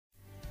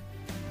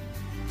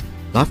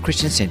Life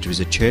Christian Centre is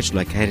a church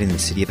located in the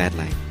city of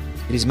Adelaide.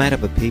 It is made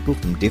up of people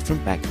from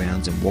different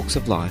backgrounds and walks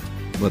of life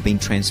who have been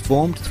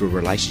transformed through a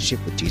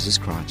relationship with Jesus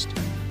Christ.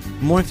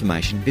 For more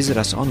information, visit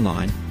us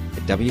online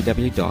at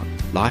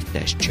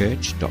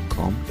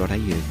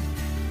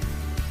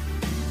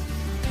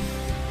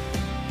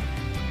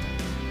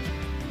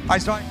www.life-church.com.au.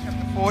 Isaiah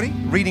chapter 40,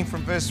 reading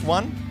from verse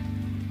 1.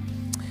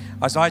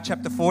 Isaiah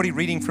chapter 40,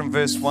 reading from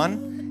verse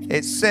 1.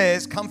 It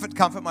says, "Comfort,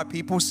 comfort my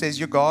people, says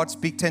your God.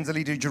 Speak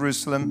tenderly to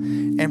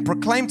Jerusalem and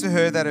proclaim to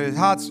her that her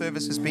hard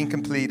service has been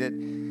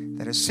completed,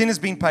 that her sin has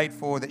been paid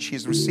for, that she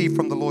has received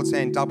from the Lord's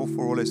hand double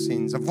for all her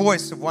sins. A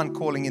voice of one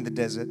calling in the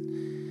desert,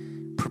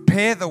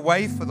 prepare the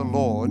way for the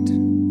Lord.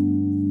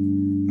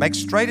 Make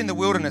straight in the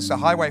wilderness a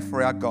highway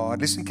for our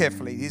God." Listen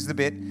carefully. Here's the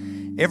bit.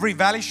 "Every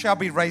valley shall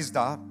be raised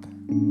up,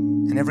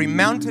 and every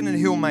mountain and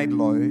hill made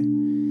low.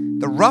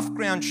 The rough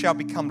ground shall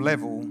become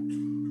level,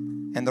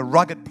 and the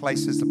rugged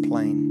places a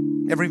plain.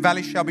 Every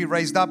valley shall be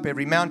raised up,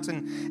 every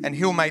mountain and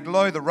hill made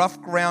low. The rough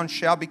ground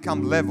shall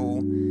become level,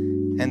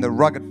 and the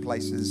rugged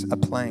places a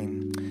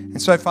plain."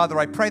 And so, Father,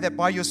 I pray that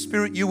by your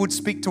Spirit you would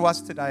speak to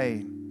us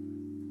today.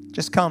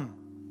 Just come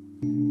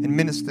and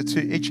minister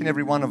to each and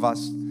every one of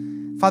us.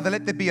 Father,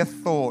 let there be a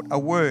thought, a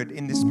word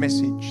in this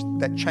message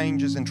that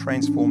changes and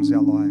transforms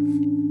our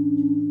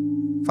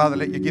life. Father,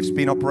 let your gifts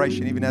be in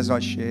operation even as I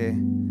share.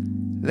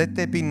 Let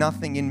there be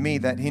nothing in me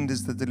that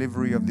hinders the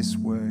delivery of this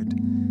word.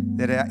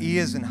 Let our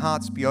ears and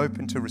hearts be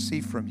open to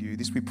receive from you.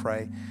 This we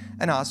pray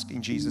and ask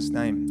in Jesus'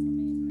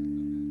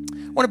 name.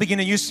 I want to begin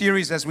a new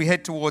series as we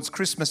head towards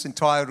Christmas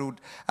entitled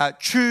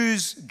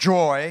Choose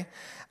Joy.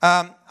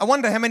 I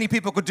wonder how many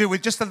people could do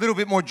with just a little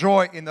bit more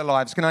joy in their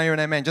lives. Can I hear an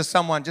amen? Just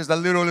someone, just a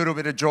little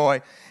bit of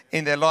joy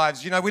in their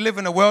lives. You know, we live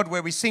in a world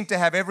where we seem to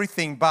have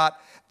everything, but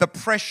the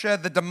pressure,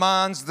 the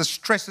demands, the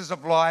stresses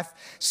of life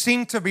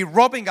seem to be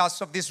robbing us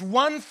of this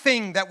one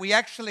thing that we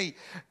actually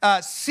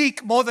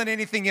seek more than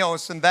anything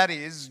else, and that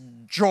is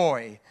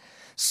joy.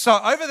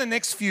 So over the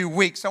next few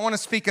weeks, I want to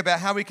speak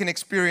about how we can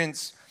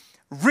experience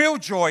real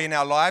joy in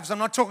our lives. I'm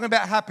not talking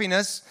about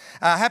happiness.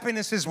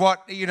 Happiness is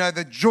what,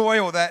 the joy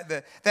or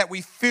that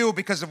we feel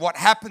because of what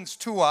happens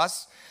to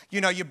us.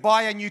 You know, you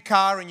buy a new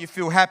car and you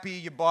feel happy.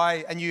 You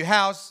buy a new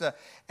house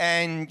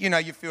and,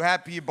 you feel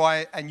happy. You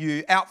buy a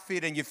new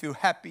outfit and you feel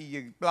happy.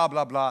 You blah,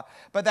 blah, blah.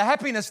 But the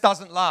happiness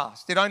doesn't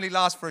last. It only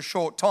lasts for a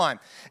short time.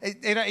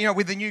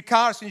 With the new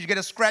car, as soon as you get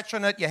a scratch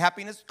on it, your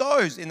happiness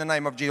goes in the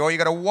name of Jesus. Or you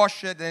got to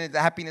wash it and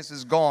the happiness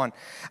is gone.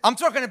 I'm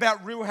talking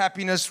about real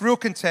happiness, real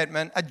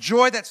contentment, a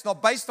joy that's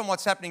not based on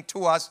what's happening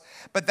to us,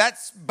 but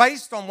that's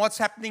based on what's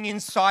happening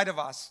inside of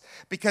us,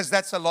 because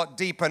that's a lot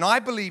deeper. And I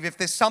believe if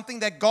there's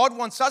something that God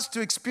wants us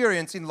to experience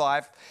in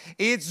life,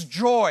 it's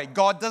joy.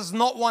 God does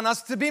not want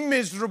us to be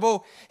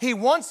miserable. He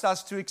wants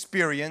us to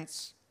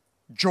experience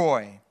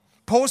joy.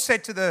 Paul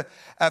said to the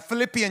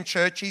Philippian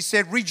church, he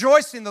said,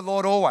 "Rejoice in the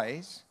Lord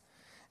always."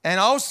 And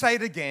I'll say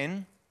it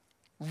again,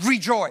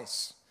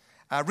 rejoice.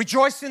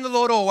 Rejoice in the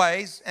Lord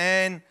always.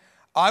 And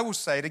I will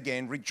say it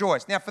again,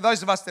 rejoice. Now, for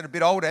those of us that are a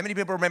bit older, how many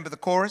people remember the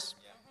chorus?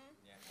 Yeah.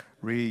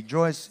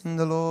 Rejoice in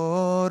the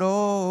Lord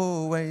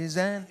always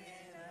and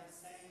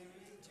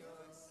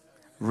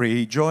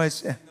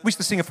rejoice. We used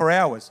to sing it for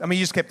hours. I mean,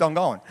 he just kept on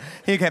going.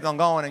 He kept on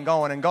going and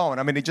going and going.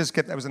 I mean, it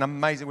was an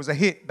amazing, it was a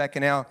hit back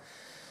in the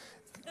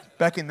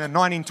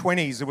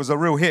 1920s. It was a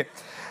real hit.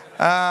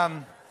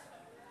 Now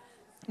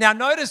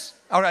notice,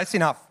 all right, that's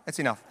enough. That's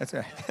enough.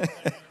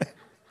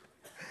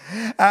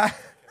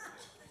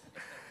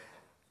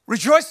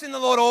 Rejoice in the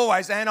Lord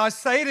always. And I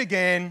say it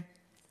again,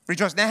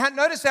 rejoice. Now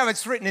notice how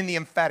it's written in the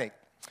emphatic.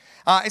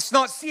 It's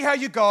not see how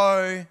you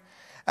go.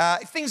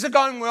 If things are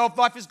going well, if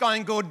life is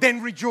going good,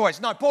 then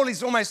rejoice. No, Paul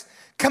is almost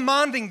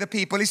commanding the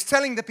people. He's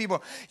telling the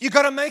people, you've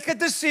got to make a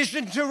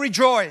decision to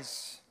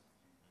rejoice.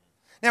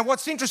 Now,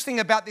 what's interesting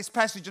about this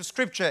passage of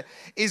Scripture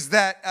is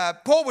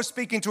that Paul was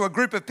speaking to a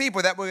group of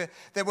people that were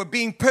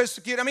being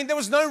persecuted. I mean, there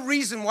was no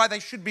reason why they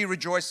should be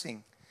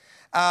rejoicing.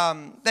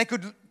 They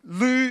could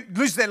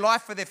lose their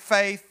life for their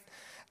faith.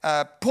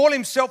 Paul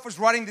himself was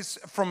writing this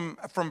from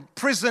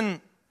prison.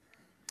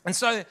 And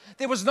so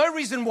there was no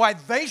reason why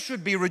they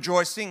should be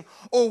rejoicing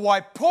or why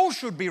Paul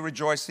should be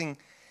rejoicing,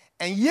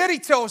 and yet he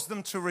tells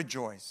them to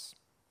rejoice.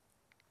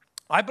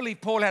 I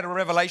believe Paul had a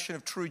revelation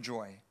of true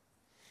joy.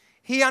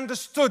 He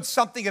understood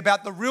something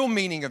about the real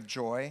meaning of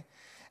joy,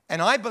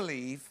 and I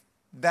believe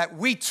that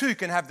we too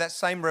can have that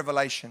same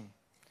revelation,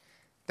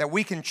 that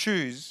we can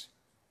choose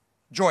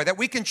joy, that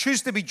we can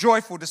choose to be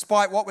joyful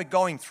despite what we're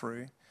going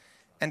through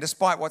and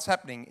despite what's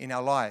happening in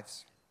our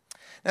lives.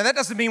 Now, that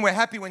doesn't mean we're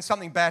happy when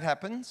something bad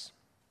happens.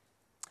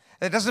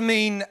 That doesn't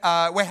mean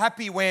we're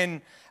happy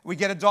when we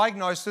get a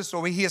diagnosis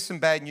or we hear some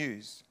bad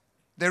news.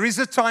 There is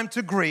a time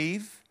to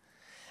grieve,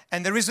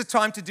 and there is a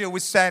time to deal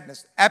with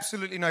sadness.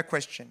 Absolutely no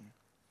question.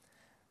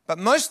 But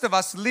most of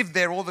us live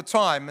there all the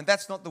time, and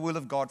that's not the will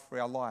of God for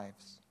our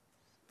lives.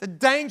 The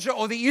danger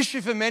or the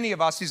issue for many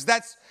of us is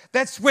that's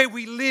where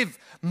we live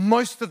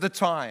most of the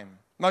time.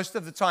 Most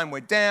of the time we're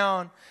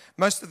down.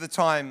 Most of the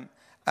time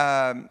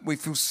we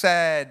feel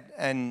sad,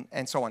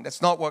 and so on.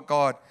 That's not what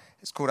God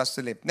has called us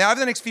to live. Now, over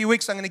the next few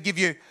weeks, I'm going to give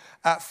you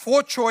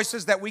 4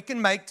 choices that we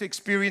can make to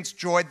experience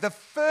joy. The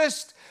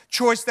first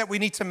choice that we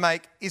need to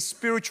make is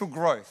spiritual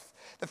growth.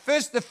 The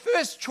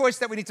first choice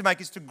that we need to make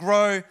is to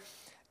grow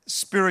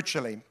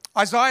spiritually.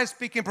 Isaiah,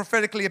 speaking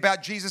prophetically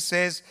about Jesus,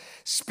 says,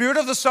 "Spirit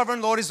of the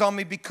sovereign Lord is on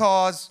me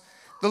because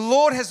the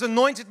Lord has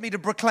anointed me to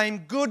proclaim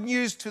good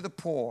news to the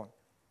poor.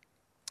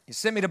 He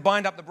sent me to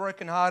bind up the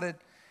brokenhearted,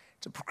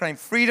 to proclaim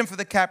freedom for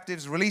the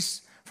captives,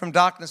 release from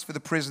darkness for the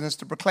prisoners,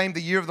 to proclaim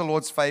the year of the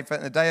Lord's favor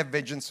and the day of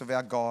vengeance of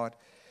our God,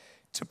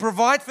 to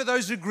provide for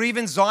those who grieve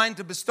in Zion,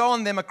 to bestow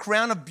on them a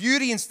crown of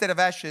beauty instead of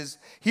ashes.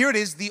 Here it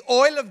is, the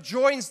oil of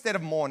joy instead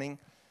of mourning,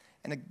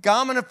 and a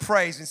garment of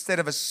praise instead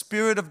of a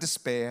spirit of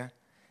despair.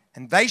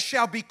 And they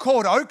shall be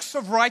called oaks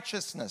of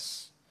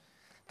righteousness,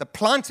 the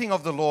planting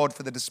of the Lord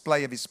for the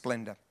display of his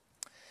splendor."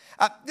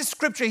 This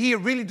scripture here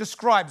really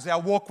describes our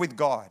walk with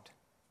God.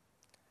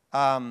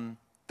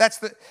 That's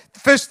the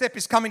first step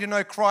is coming to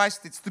know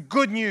Christ. It's the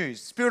good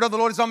news. Spirit of the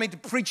Lord is on me to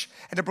preach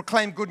and to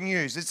proclaim good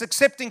news. It's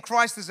accepting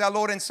Christ as our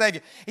Lord and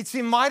Savior. It's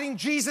inviting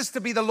Jesus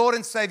to be the Lord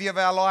and Savior of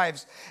our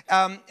lives.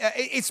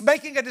 It's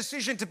making a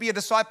decision to be a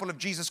disciple of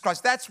Jesus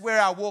Christ. That's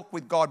where our walk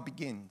with God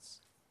begins.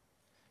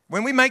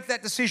 When we make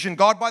that decision,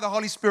 God by the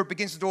Holy Spirit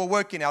begins to do a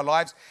work in our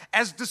lives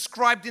as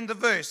described in the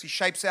verse. He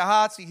shapes our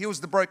hearts. He heals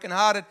the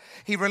brokenhearted.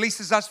 He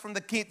releases us from the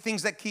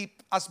things that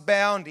keep us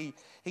bound.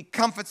 He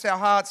comforts our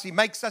hearts. He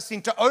makes us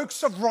into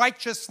oaks of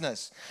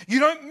righteousness. You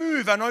don't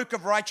move an oak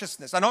of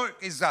righteousness. An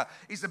oak is a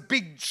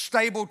big,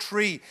 stable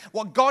tree.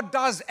 What God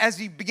does as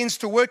he begins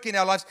to work in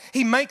our lives,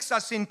 he makes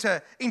us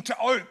into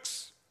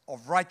oaks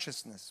of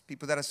righteousness,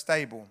 people that are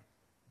stable.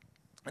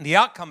 And the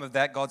outcome of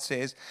that, God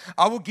says,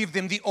 "I will give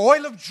them the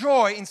oil of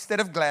joy instead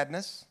of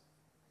gladness,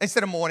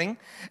 instead of mourning,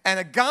 and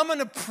a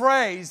garment of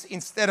praise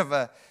instead of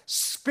a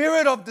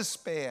spirit of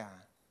despair."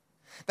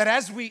 That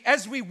as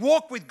we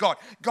walk with God,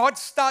 God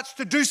starts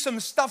to do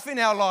some stuff in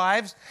our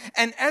lives,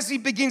 and as he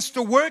begins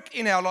to work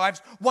in our lives,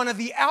 one of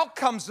the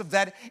outcomes of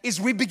that is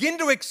we begin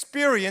to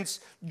experience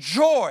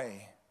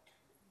joy.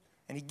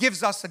 And he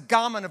gives us a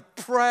garment of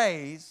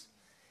praise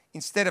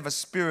instead of a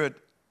spirit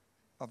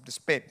of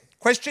despair.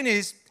 Question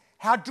is,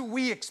 how do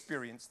we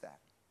experience that?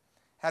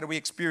 How do we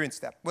experience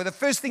that? Well, the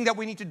first thing that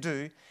we need to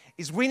do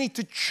is we need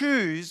to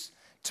choose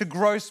to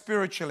grow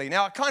spiritually.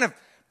 Now, I kind of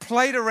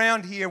played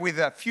around here with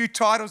a few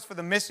titles for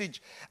the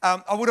message.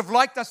 I would have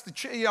liked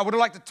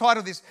to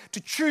title this "To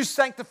Choose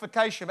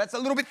Sanctification." That's a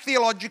little bit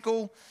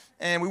theological,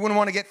 and we wouldn't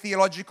want to get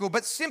theological,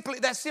 but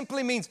that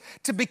simply means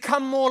to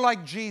become more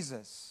like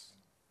Jesus.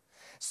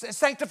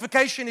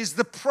 Sanctification is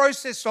the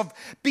process of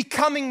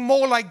becoming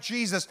more like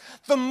Jesus.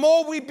 The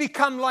more we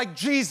become like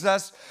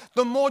Jesus,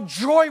 the more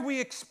joy we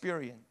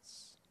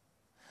experience.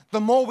 The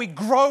more we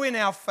grow in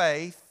our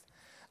faith,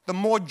 the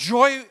more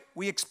joy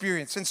we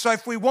experience. And so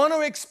if we want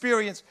to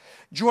experience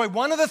joy,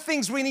 one of the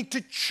things we need to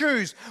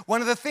choose,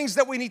 one of the things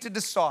that we need to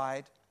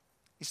decide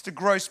is to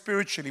grow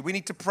spiritually. We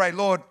need to pray,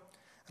 "Lord,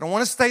 I don't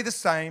want to stay the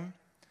same.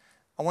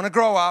 I want to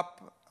grow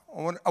up.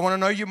 I want to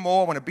know you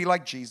more. I want to be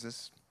like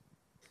Jesus."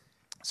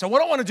 So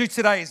what I want to do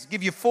today is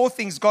give you 4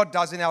 things God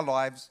does in our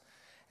lives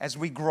as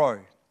we grow.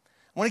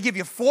 I want to give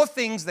you 4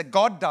 things that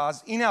God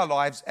does in our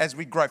lives as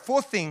we grow.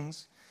 4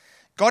 things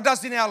God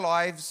does in our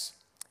lives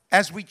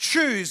as we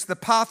choose the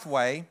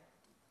pathway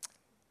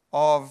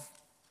of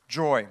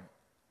joy.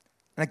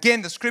 And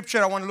again, the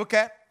scripture I want to look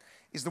at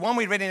is the one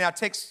we read in our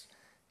text.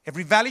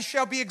 "Every valley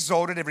shall be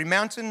exalted, every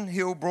mountain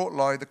hill brought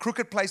low. The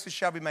crooked places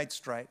shall be made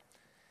straight,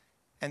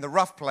 and the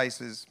rough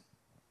places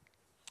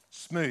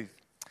smooth."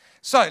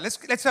 So let's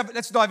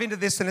dive into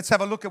this and let's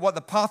have a look at what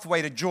the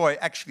pathway to joy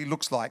actually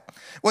looks like.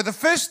 Well, the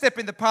first step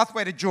in the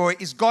pathway to joy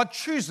is God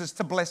chooses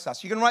to bless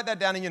us. You can write that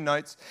down in your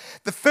notes.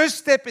 The first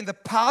step in the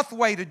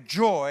pathway to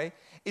joy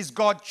is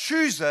God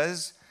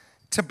chooses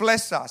to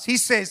bless us. He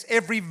says,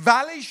 "Every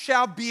valley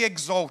shall be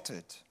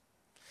exalted."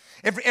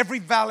 Every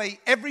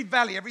valley,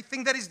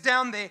 everything that is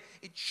down there,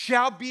 it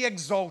shall be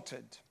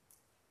exalted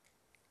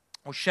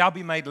or shall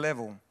be made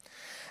level.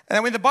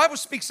 And when the Bible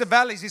speaks of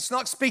valleys, it's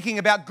not speaking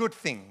about good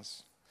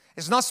things.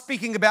 It's not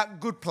speaking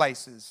about good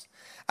places.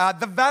 A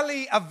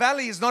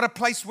valley is not a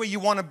place where you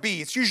want to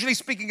be. It's usually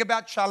speaking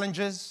about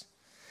challenges,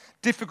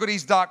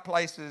 difficulties, dark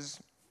places.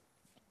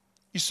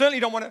 You certainly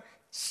don't want to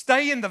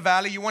stay in the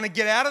valley. You want to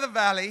get out of the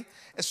valley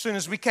as soon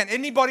as we can.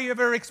 Anybody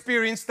ever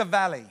experienced the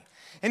valley?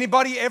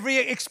 Anybody ever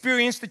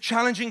experienced a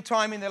challenging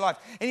time in their life?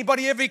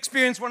 Anybody ever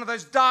experienced one of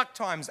those dark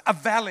times? A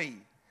valley.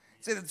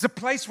 It's a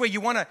place where you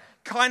want to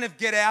kind of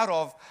get out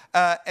of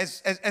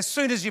as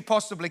soon as you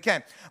possibly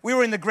can. We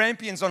were in the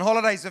Grampians on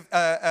holidays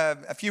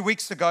a few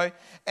weeks ago,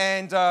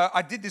 and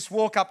I did this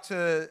walk up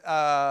to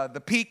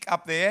the peak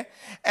up there,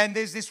 and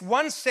there's this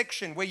one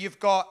section where you've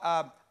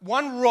got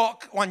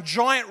one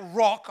giant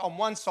rock on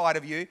one side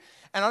of you,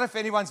 and I don't know if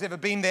anyone's ever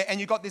been there, and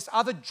you've got this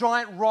other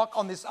giant rock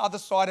on this other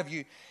side of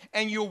you,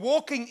 and you're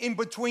walking in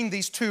between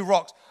these two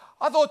rocks.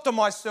 I thought to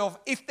myself,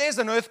 if there's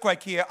an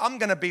earthquake here, I'm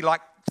going to be like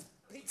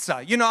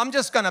pizza. I'm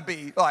just going to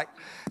be like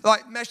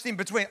mashed in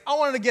between. I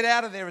wanted to get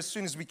out of there as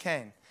soon as we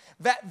can.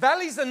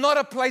 Valleys are not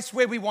a place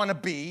where we want to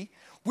be.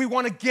 We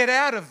want to get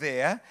out of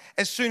there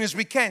as soon as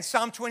we can.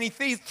 Psalm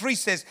 23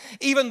 says,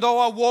 even though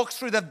I walk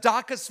through the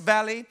darkest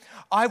valley,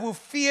 I will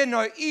fear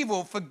no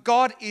evil, for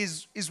God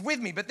is with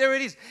me. But there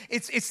it is.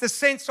 It's the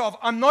sense of,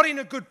 I'm not in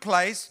a good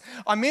place.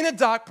 I'm in a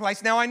dark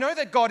place. Now, I know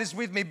that God is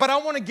with me, but I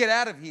want to get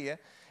out of here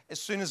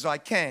as soon as I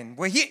can.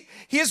 Well,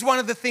 here's one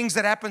of the things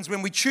that happens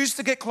when we choose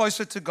to get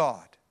closer to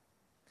God.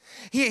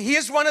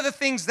 Here's one of the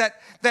things that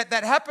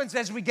happens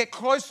as we get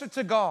closer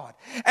to God,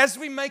 as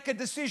we make a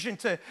decision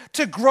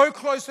to grow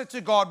closer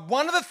to God.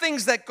 One of the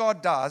things that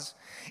God does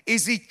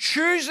is He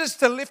chooses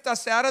to lift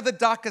us out of the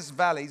darkest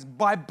valleys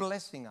by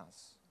blessing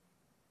us.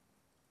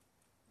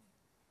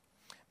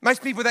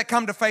 Most people that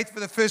come to faith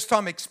for the first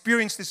time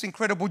experience this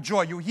incredible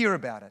joy. You'll hear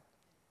about it.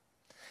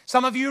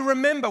 Some of you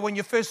remember when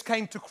you first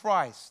came to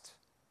Christ.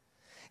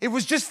 It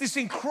was just this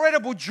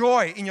incredible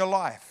joy in your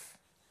life.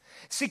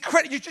 See,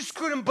 you just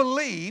couldn't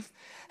believe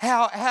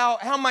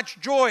how much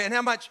joy and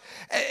how much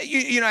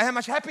how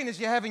much happiness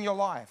you have in your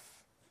life.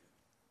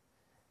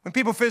 When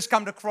people first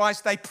come to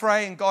Christ, they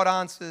pray and God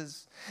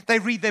answers. They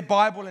read their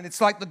Bible and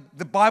it's like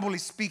the Bible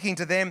is speaking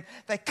to them.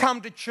 They come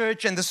to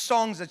church and the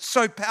songs are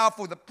so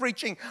powerful. The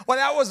preaching, well,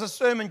 that was a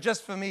sermon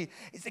just for me.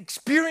 It's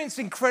experience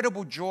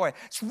incredible joy.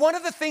 It's one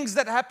of the things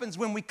that happens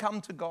when we come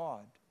to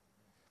God,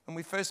 when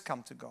we first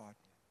come to God.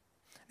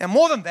 And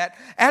more than that,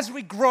 as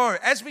we grow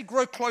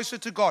closer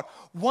to God,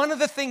 one of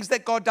the things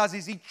that God does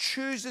is He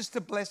chooses to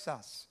bless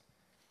us.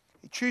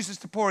 He chooses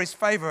to pour His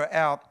favor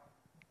out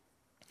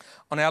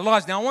on our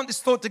lives. Now, I want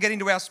this thought to get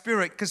into our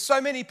spirit because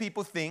so many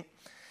people think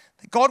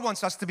that God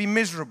wants us to be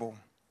miserable,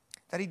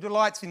 that He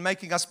delights in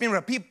making us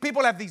miserable.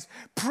 People have these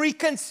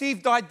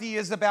preconceived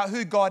ideas about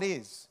who God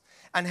is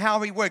and how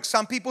He works.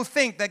 Some people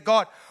think that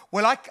God,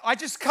 I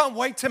just can't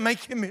wait to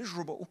make you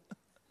miserable.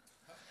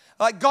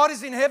 Like God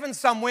is in heaven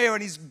somewhere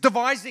and He's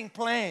devising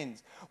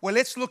plans. Well,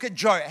 let's look at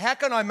Joe. How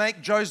can I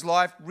make Joe's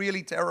life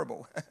really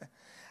terrible?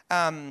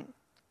 That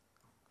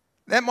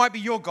might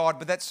be your God,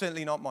 but that's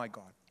certainly not my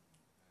God.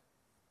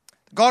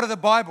 The God of the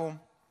Bible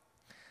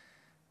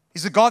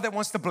is a God that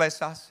wants to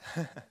bless us.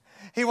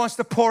 He wants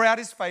to pour out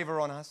His favor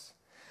on us.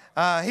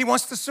 He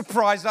wants to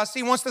surprise us.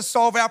 He wants to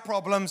solve our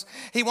problems.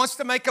 He wants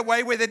to make a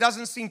way where there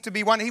doesn't seem to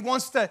be one. He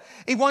wants to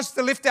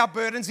lift our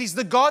burdens. He's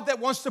the God that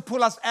wants to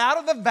pull us out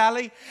of the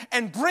valley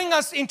and bring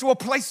us into a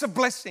place of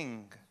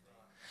blessing.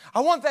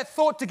 I want that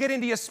thought to get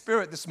into your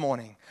spirit this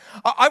morning.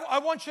 I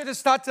want you to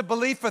start to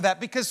believe for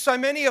that because so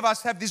many of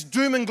us have this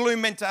doom and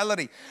gloom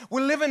mentality.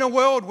 We live in a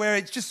world where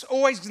it's just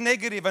always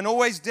negative and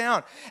always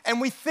down. And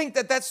we think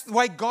that that's the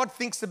way God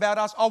thinks about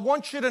us. I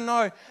want you to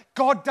know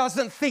God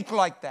doesn't think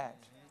like that.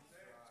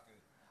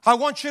 I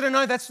want you to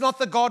know that's not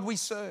the God we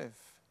serve.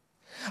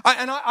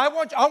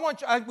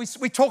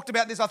 We talked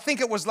about this, I think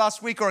it was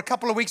last week or a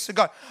couple of weeks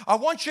ago. I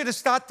want you to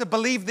start to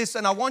believe this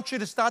and I want you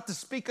to start to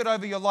speak it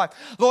over your life.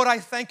 Lord, I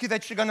thank you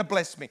that you're going to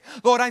bless me.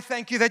 Lord, I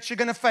thank you that you're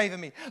going to favor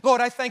me.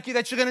 Lord, I thank you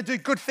that you're going to do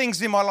good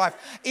things in my life.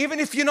 Even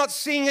if you're not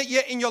seeing it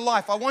yet in your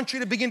life, I want you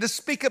to begin to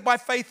speak it by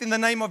faith in the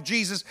name of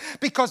Jesus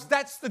because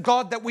that's the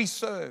God that we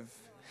serve.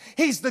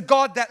 He's the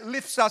God that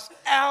lifts us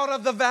out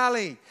of the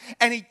valley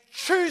and He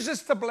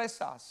chooses to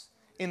bless us.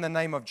 In the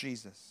name of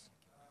Jesus.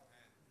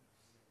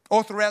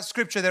 All throughout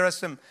Scripture, there are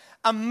some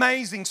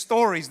amazing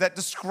stories that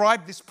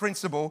describe this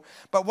principle.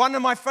 But one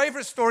of my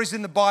favorite stories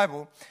in the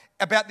Bible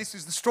about this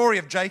is the story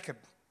of Jacob.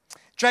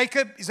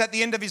 Jacob is at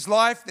the end of his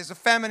life. There's a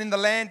famine in the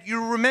land.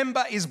 You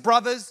remember his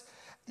brothers,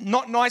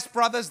 not nice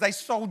brothers. They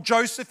sold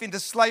Joseph into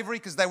slavery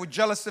because they were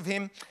jealous of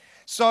him.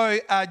 So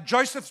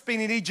Joseph's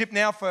been in Egypt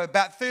now for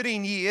about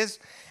 13 years.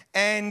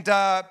 And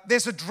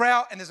there's a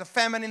drought and there's a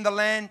famine in the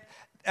land.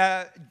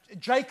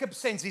 Jacob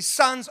sends his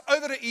sons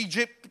over to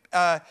Egypt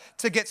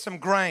to get some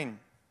grain.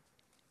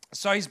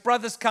 So his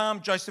brothers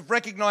come. Joseph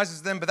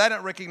recognizes them, but they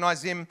don't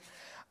recognize him.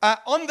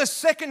 On the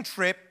second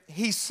trip,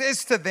 he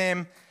says to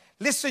them,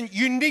 listen,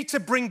 you need to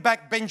bring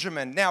back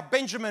Benjamin. Now,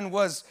 Benjamin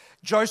was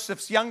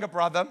Joseph's younger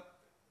brother,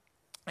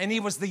 and he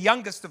was the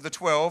youngest of the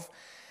 12.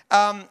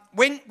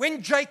 When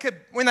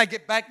they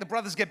get back, the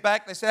brothers get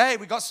back, they say, hey,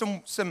 we got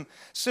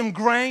some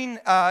grain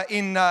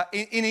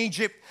in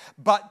Egypt,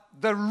 but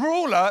the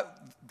ruler,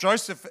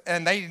 Joseph,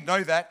 and they didn't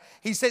know that,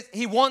 he says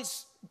he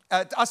wants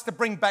us to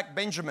bring back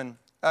Benjamin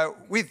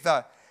with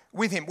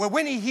him. Well,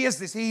 when he hears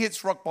this, he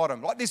hits rock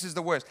bottom. Like, this is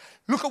the worst.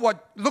 Look at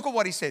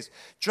what he says.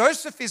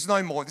 Joseph is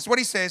no more. This is what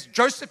he says.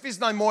 Joseph is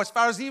no more. As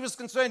far as he was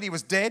concerned, he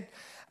was dead.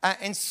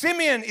 And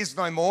Simeon is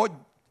no more.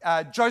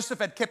 Joseph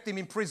had kept him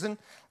in prison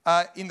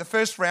in the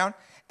first round.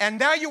 And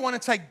now you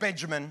want to take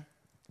Benjamin.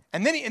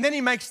 And then he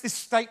makes this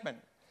statement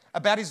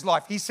about his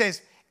life. He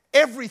says,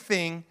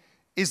 everything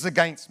is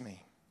against me.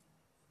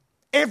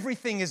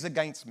 Everything is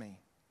against me.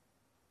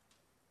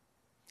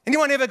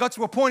 Anyone ever got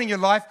to a point in your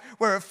life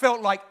where it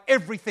felt like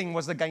everything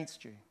was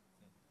against you?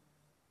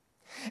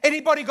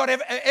 Anybody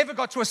ever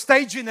got to a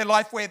stage in their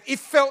life where it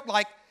felt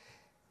like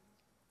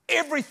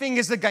everything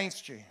is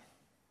against you?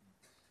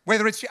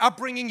 Whether it's your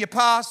upbringing, your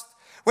past,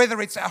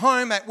 whether it's at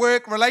home, at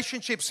work,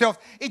 relationships, health,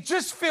 it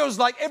just feels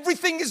like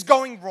everything is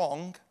going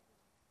wrong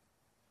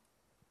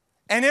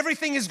and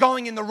everything is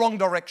going in the wrong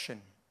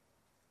direction.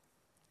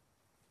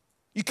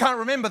 You can't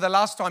remember the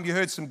last time you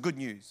heard some good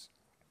news.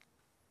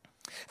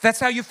 If that's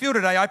how you feel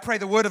today, I pray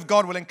the Word of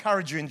God will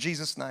encourage you in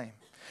Jesus' name.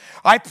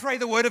 I pray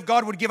the Word of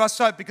God would give us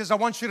hope, because I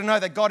want you to know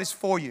that God is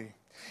for you.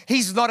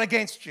 He's not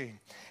against you.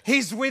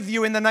 He's with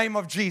you in the name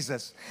of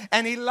Jesus.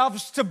 And He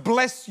loves to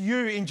bless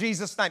you in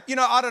Jesus' name. You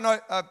know, I don't know,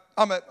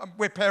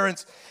 we're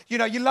parents. You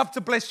know, you love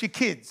to bless your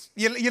kids.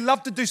 You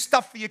love to do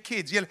stuff for your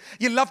kids.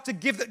 You love to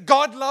give.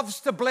 God loves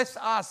to bless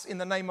us in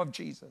the name of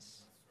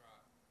Jesus.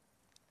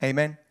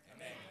 Amen.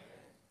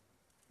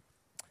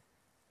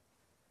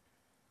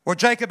 Well,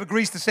 Jacob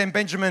agrees to send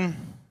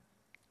Benjamin.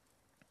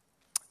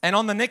 And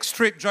on the next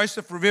trip,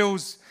 Joseph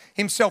reveals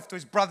himself to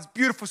his brothers.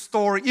 Beautiful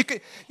story.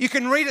 You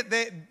can read it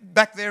there,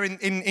 back there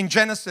in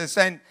Genesis,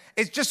 and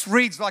it just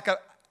reads like a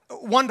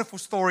wonderful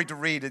story to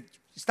read. You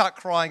start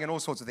crying and all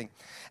sorts of things.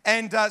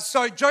 And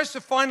so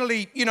Joseph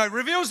finally,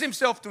 reveals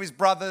himself to his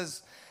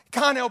brothers.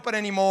 Can't help it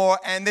anymore.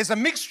 And there's a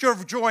mixture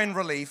of joy and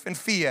relief and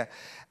fear,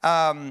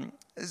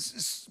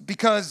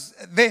 because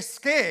they're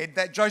scared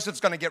that Joseph's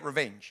going to get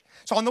revenge.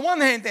 So on the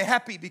one hand, they're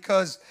happy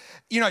because,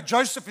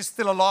 Joseph is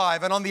still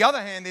alive. And on the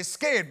other hand, they're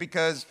scared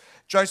because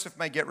Joseph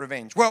may get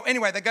revenge. Well,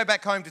 anyway, they go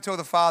back home to tell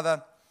the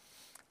father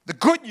the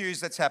good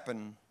news that's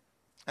happened.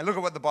 And look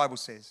at what the Bible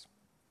says.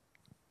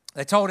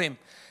 They told him,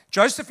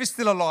 Joseph is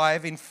still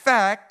alive. In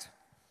fact,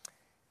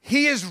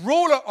 he is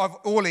ruler of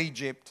all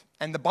Egypt.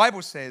 And the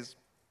Bible says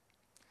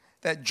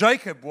that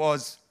Jacob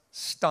was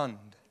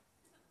stunned.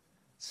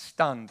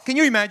 Stunned. Can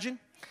you imagine?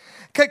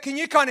 Can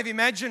you kind of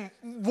imagine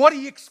what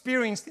he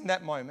experienced in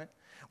that moment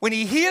when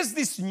he hears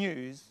this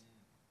news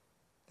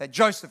that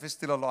Joseph is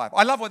still alive?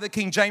 I love what the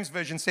King James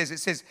Version says. It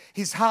says,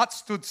 his heart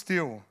stood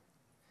still.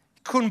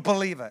 He couldn't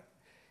believe it.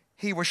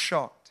 He was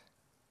shocked.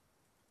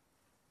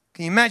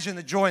 Can you imagine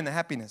the joy and the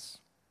happiness?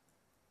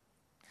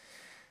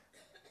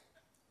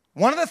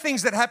 One of the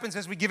things that happens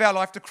as we give our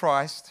life to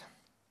Christ,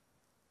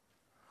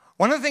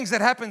 one of the things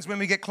that happens when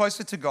we get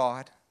closer to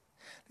God,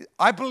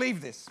 I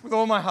believe this with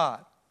all my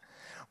heart.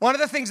 One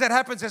of the things that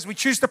happens as we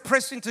choose to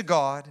press into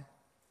God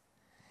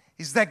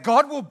is that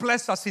God will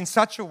bless us in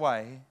such a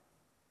way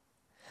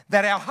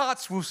that our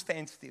hearts will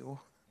stand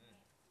still,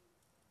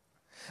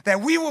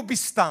 that we will be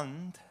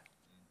stunned,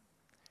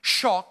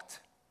 shocked,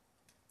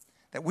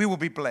 that we will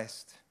be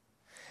blessed,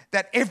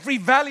 that every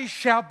valley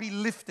shall be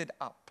lifted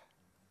up.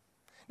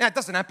 Now, it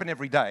doesn't happen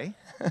every day,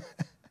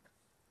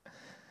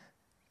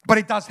 but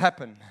it does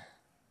happen.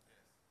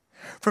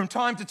 From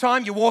time to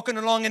time, you're walking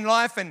along in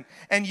life and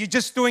you're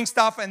just doing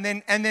stuff, and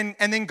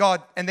then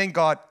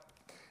God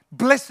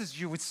blesses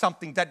you with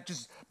something that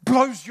just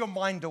blows your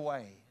mind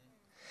away.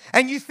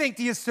 And you think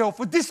to yourself,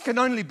 well, this can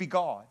only be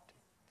God.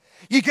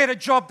 You get a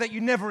job that you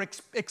never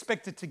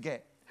expected to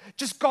get.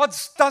 Just God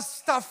does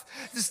stuff,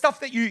 the stuff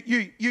that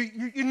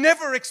you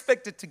never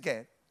expected to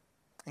get,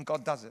 and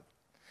God does it.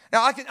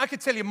 Now, I can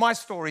tell you my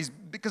stories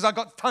because I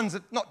got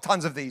not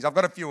tons of these. I've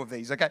got a few of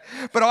these, okay?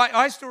 But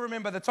I still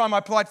remember the time I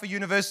applied for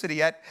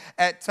university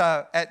with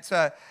the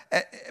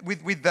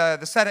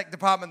SADC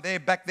department there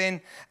back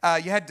then. I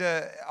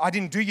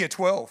didn't do year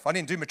 12. I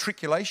didn't do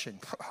matriculation.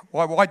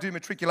 Why do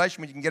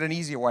matriculation when you can get an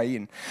easier way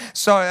in?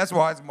 So that's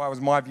why it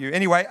was my view.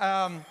 Anyway,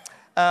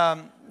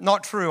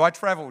 not true. I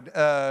traveled.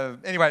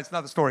 Anyway, it's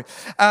another story.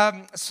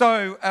 I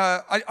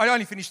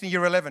only finished in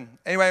year 11.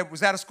 Anyway, I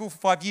was out of school for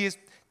 5 years.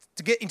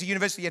 To get into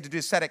university, you had to do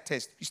a SADC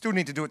test. You still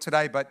need to do it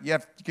today, but you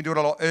can do it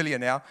a lot earlier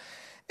now.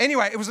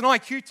 Anyway, it was an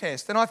IQ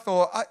test, and I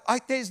thought,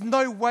 there's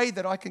no way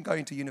that I can go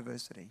into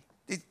university.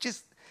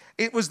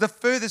 It was the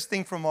furthest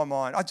thing from my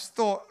mind. I just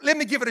thought, let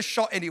me give it a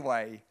shot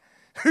anyway.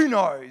 Who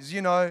knows,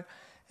 And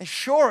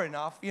sure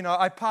enough,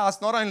 I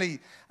passed not only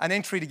an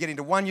entry to get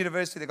into one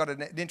university, I got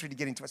an entry to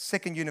get into a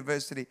second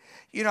university.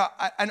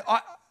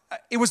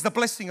 It was the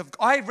blessing of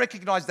God. I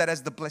recognized that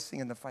as the blessing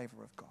and the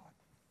favor of God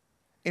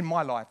in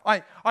my life.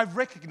 I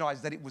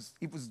recognized that it was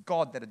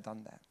God that had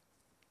done that.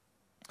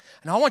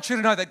 And I want you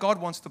to know that God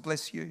wants to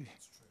bless you.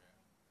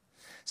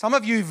 Some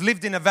of you have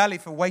lived in a valley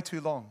for way too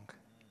long.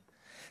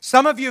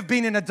 Some of you have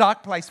been in a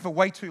dark place for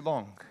way too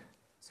long.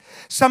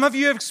 Some of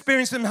you have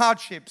experienced some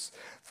hardships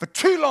for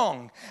too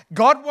long.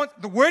 God wants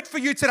the word for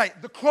you today.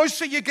 The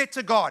closer you get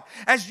to God,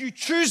 as you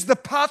choose the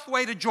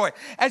pathway to joy,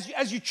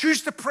 as you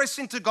choose to press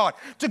into God,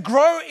 to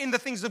grow in the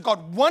things of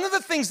God, one of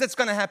the things that's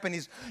going to happen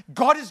is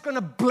God is going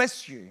to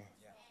bless you.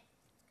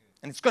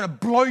 And it's going to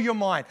blow your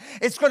mind.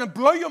 It's going to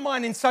blow your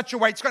mind in such a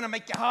way, it's going to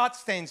make your heart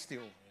stand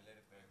still.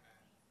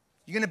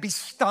 You're going to be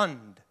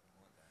stunned.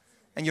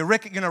 And you're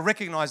going to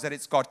recognize that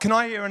it's God. Can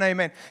I hear an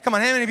amen? Come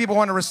on, how many people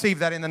want to receive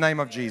that in the name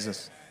of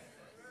Jesus?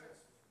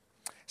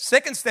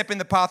 Second step in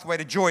the pathway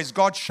to joy is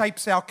God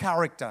shapes our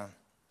character.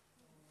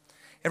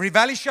 Every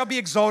valley shall be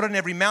exalted and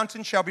every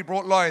mountain shall be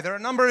brought low. There are a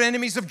number of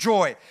enemies of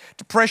joy.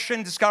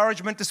 Depression,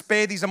 discouragement,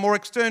 despair. These are more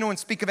external and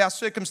speak of our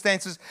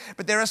circumstances.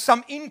 But there are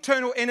some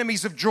internal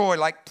enemies of joy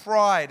like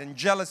pride and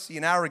jealousy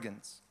and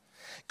arrogance.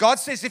 God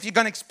says if you're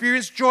going to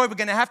experience joy, we're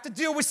going to have to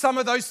deal with some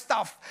of that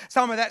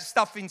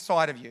stuff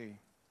inside of you.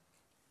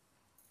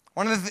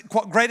 One of the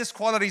greatest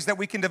qualities that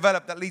we can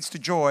develop that leads to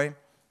joy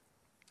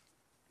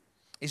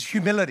is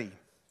humility.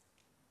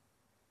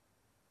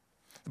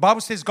 The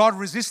Bible says God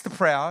resists the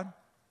proud,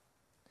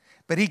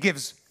 but He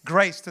gives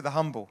grace to the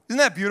humble. Isn't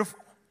that beautiful?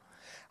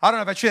 I don't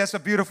know about you, that's a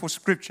beautiful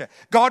scripture.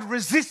 God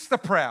resists the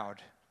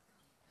proud,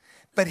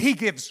 but He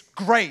gives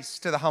grace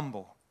to the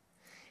humble.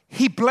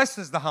 He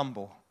blesses the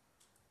humble.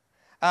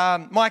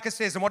 Micah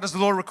says, and what does the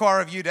Lord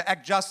require of you? To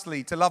act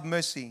justly, to love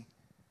mercy,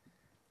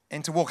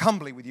 and to walk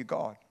humbly with your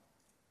God.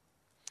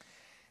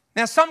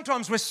 Now,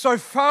 sometimes we're so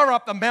far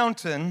up the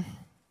mountain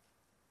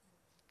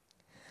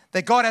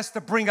that God has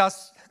to bring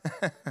us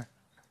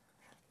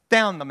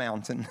down the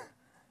mountain.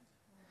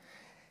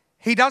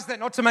 He does that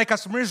not to make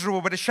us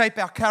miserable, but to shape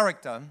our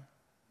character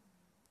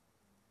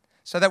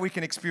so that we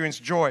can experience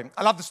joy.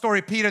 I love the story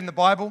of Peter in the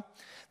Bible.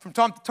 From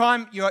time to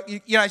time,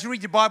 as you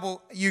read your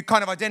Bible, you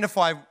kind of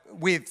identify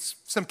with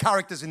some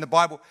characters in the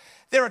Bible.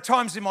 There are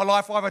times in my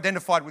life where I've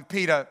identified with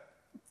Peter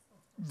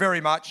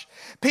very much.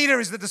 Peter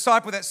is the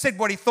disciple that said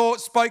what he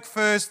thought, spoke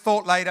first,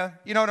 thought later.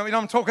 You know what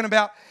I'm talking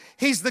about?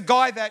 He's the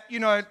guy that,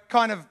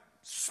 kind of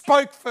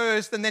spoke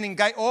first and then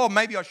engaged. Oh,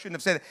 maybe I shouldn't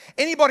have said it.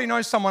 Anybody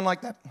know someone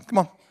like that? Come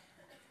on.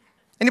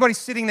 Anybody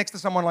sitting next to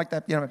someone like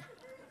that?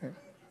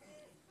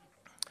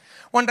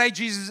 One day,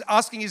 Jesus is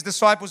asking His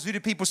disciples, who do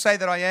people say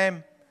that I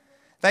am?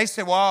 They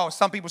said, wow,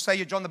 some people say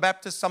you're John the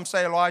Baptist, some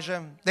say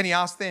Elijah. Then He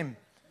asked them,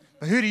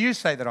 but who do you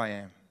say that I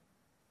am?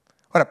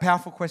 What a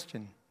powerful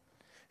question.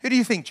 Who do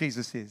you think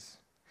Jesus is?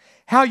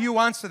 How you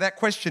answer that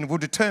question will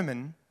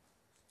determine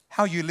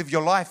how you live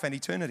your life and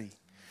eternity.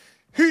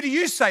 Who do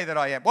you say that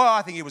I am? Well,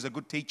 I think He was a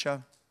good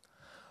teacher.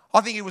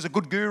 I think He was a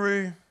good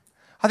guru.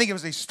 I think He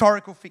was a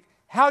historical figure.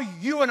 How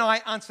you and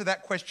I answer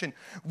that question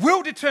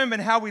will determine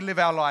how we live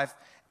our life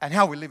and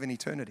how we live in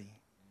eternity.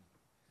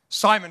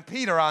 Simon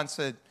Peter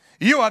answered,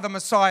 you are the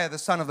Messiah, the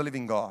Son of the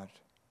living God.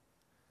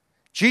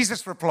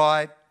 Jesus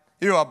replied,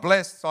 you are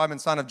blessed, Simon,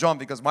 son of John,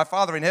 because my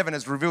Father in heaven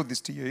has revealed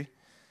this to you.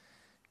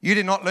 You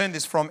did not learn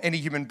this from any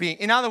human being.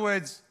 In other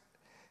words,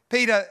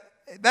 Peter,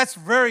 that's a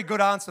very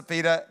good answer,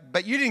 Peter,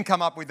 but you didn't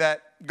come up with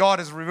that. God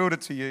has revealed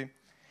it to you.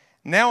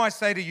 Now I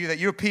say to you that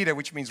you're Peter,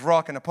 which means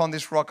rock, and upon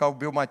this rock I will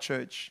build my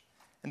church,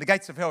 and the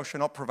gates of hell shall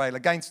not prevail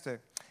against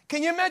her.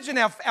 Can you imagine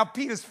how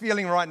Peter's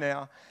feeling right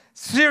now?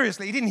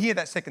 Seriously, he didn't hear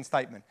that second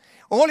statement.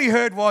 All he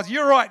heard was,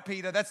 you're right,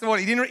 Peter. That's the one.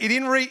 He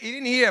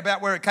didn't hear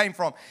about where it came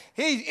from.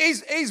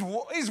 He's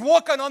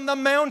walking on the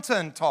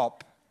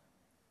mountaintop.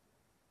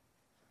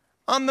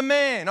 I'm the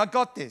man. I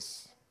got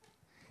this.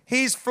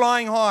 He's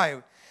flying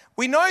high.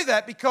 We know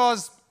that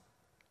because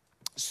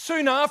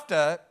soon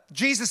after,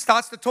 Jesus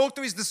starts to talk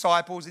to His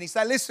disciples and He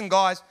says, listen,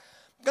 guys,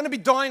 I'm going to be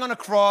dying on a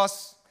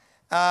cross.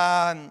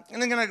 And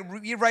they're going to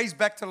be raised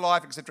back to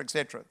life, etc.,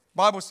 etc. The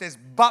Bible says,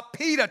 but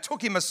Peter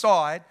took Him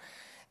aside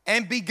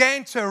and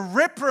began to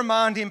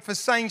reprimand Him for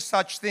saying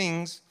such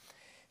things.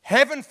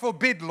 Heaven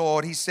forbid,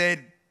 Lord, he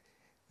said,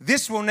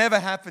 this will never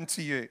happen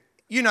to you.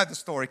 You know the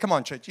story. Come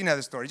on, church, you know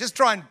the story. Just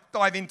try and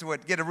dive into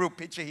it, get a real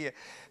picture here.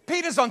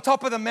 Peter's on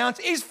top of the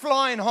mountain. He's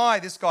flying high,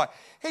 this guy.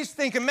 He's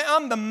thinking, man,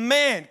 I'm the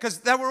man. Because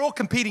they were all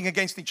competing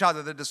against each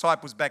other, the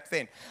disciples back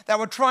then. They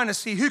were trying to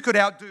see who could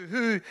outdo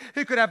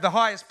who could have the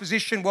highest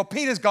position. Well,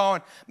 Peter's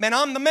going, man,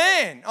 I'm the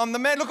man. I'm the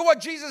man. Look at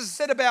what Jesus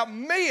said about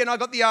me, and I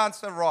got the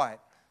answer right.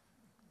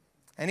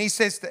 And he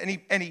says,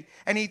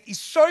 he's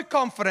so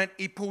confident,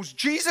 he pulls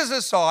Jesus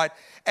aside,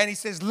 and he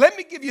says, let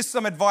me give you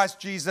some advice,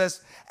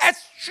 Jesus.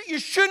 You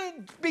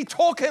shouldn't be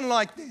talking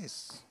like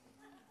this.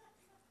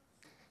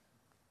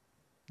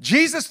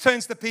 Jesus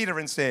turns to Peter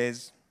and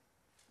says,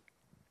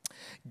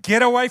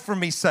 get away from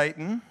me,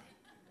 Satan.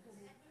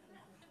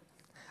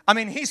 I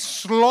mean, he's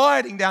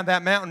sliding down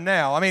that mountain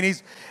now. I mean,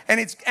 he's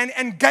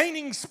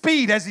gaining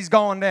speed as he's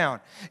going down.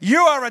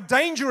 You are a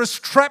dangerous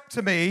trap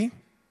to me.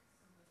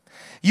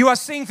 You are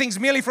seeing things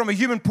merely from a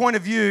human point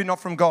of view,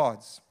 not from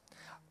God's.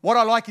 What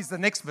I like is the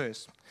next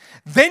verse.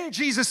 Then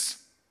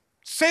Jesus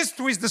says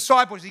to His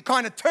disciples, He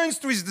kind of turns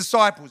to His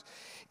disciples,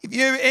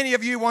 if any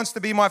of you wants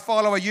to be my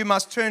follower, you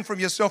must turn from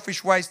your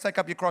selfish ways, take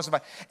up your cross and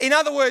follow. In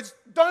other words,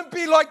 don't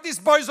be like this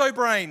bozo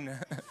brain.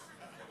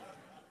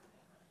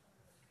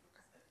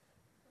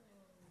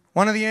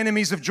 One of the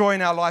enemies of joy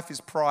in our life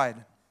is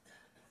pride.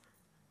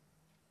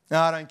 No,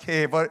 I don't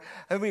care, but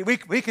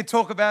we can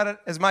talk about it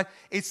as much.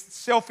 It's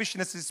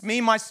selfishness. It's me,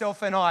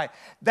 myself, and I.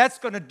 That's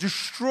going to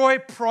destroy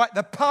pride.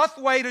 The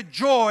pathway to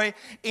joy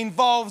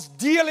involves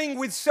dealing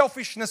with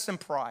selfishness and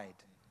pride.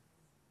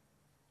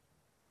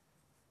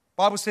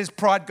 The Bible says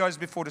pride goes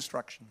before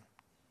destruction,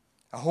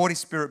 a haughty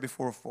spirit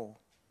before a fall.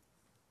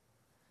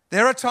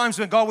 There are times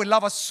when God will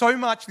love us so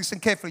much, listen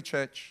carefully,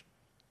 church,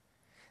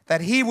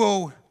 that He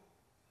will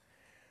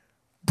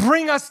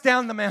bring us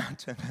down the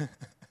mountain.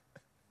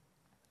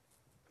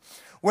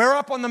 We're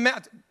up on the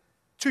mountain.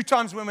 2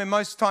 times when we're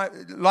most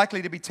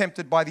likely to be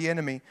tempted by the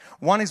enemy.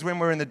 One is when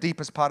we're in the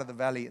deepest part of the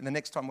valley, and the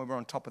next time when we're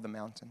on top of the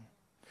mountain.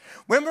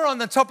 When we're on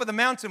the top of the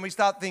mountain, we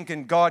start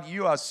thinking, God,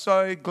 you are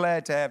so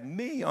glad to have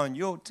me on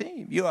your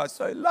team. You are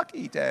so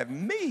lucky to have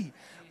me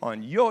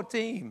on your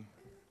team.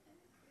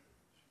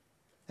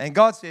 And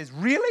God says,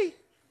 really?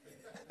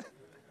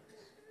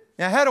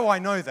 Now, how do I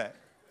know that?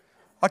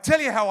 I'll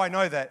tell you how I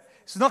know that.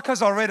 It's not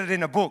because I read it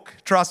in a book,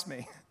 trust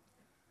me.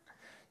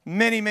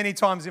 Many, many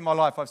times in my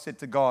life, I've said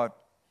to God,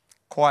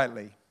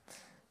 quietly,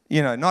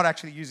 not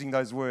actually using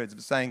those words,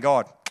 but saying,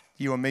 God,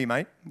 you and me,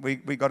 mate,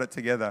 we got it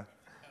together.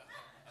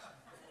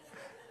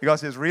 The guy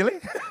says, really?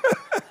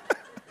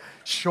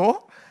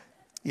 Sure?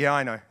 Yeah,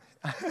 I know.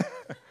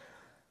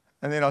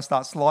 And then I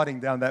start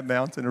sliding down that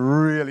mountain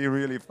really,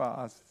 really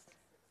fast.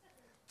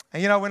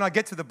 And when I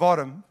get to the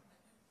bottom,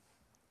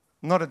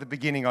 not at the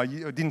beginning, I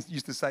didn't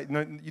used to say,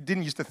 no, you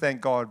didn't used to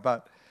thank God,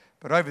 but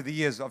over the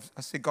years, I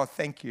said, God,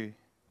 thank you.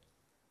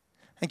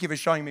 Thank you for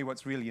showing me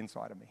what's really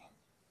inside of me.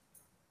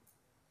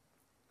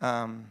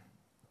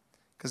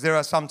 Because there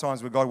are some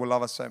times where God will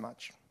love us so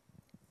much.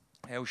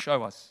 He'll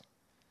show us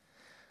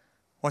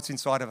what's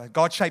inside of us.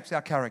 God shapes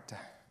our character.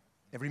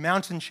 Every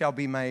mountain shall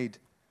be made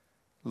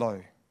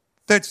low.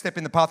 Third step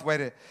in the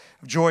pathway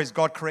of joy is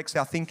God corrects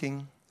our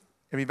thinking.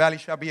 Every valley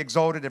shall be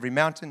exalted, every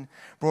mountain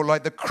brought low.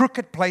 The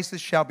crooked places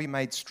shall be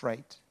made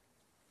straight.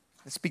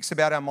 It speaks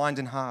about our mind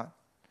and heart.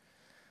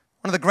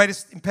 One of the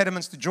greatest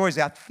impediments to joy is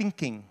our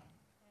thinking.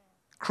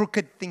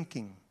 Crooked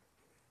thinking.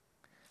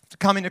 To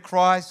come into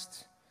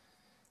Christ,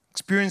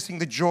 experiencing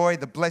the joy,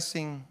 the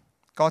blessing,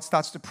 God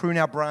starts to prune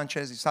our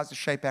branches. He starts to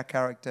shape our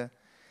character.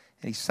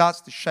 And He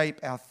starts to shape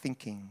our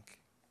thinking.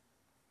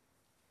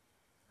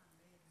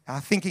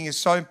 Our thinking is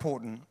so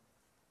important,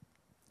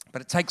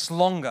 but it takes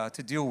longer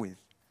to deal with.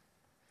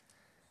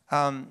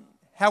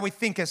 How we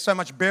think has so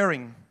much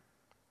bearing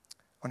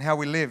on how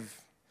we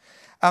live.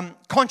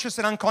 Conscious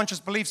and unconscious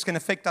beliefs can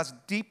affect us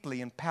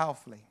deeply and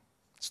powerfully.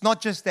 It's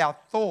not just our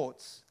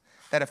thoughts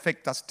that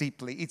affect us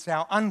deeply, it's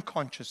our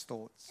unconscious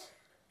thoughts.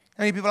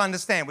 How many people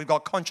understand? We've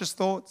got conscious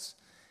thoughts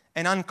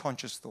and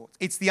unconscious thoughts.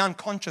 It's the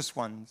unconscious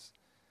ones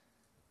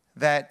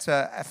that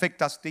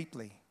affect us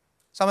deeply.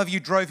 Some of you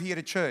drove here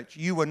to church.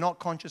 You were not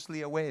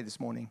consciously aware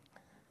this morning.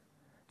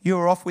 You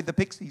were off with the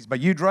pixies, but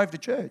you drove to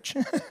church.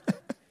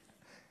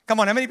 Come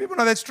on, how many people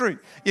know that's true?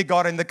 You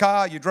got in the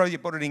car, you drove, you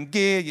put it in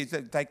gear, you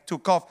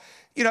took off.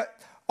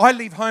 I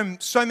leave home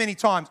so many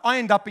times. I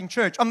end up in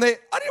church. I'm there.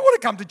 I didn't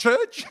want to come to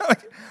church.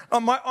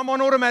 I'm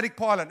on automatic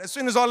pilot. As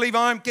soon as I leave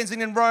home,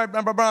 Kensington Road,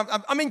 blah, blah, blah,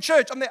 I'm in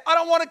church. I'm there. I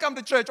don't want to come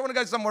to church. I want to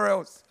go somewhere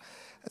else.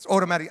 It's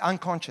automatic,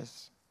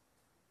 unconscious.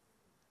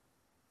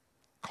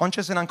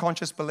 Conscious and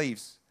unconscious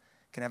beliefs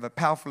can have a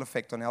powerful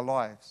effect on our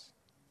lives.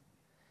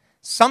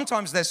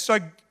 Sometimes they're so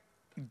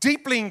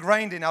deeply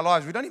ingrained in our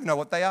lives, we don't even know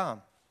what they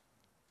are.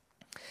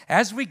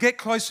 As we get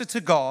closer to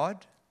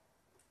God,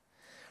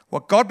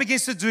 what God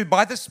begins to do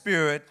by the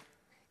Spirit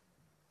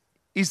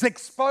is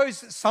expose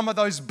some of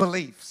those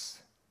beliefs.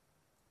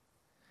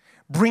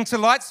 Bring to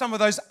light some of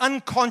those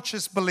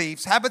unconscious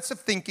beliefs, habits of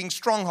thinking,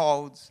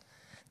 strongholds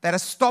that are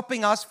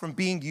stopping us from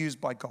being used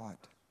by God.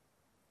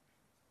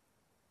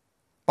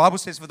 The Bible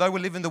says, for though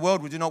we live in the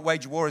world, we do not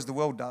wage war as the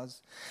world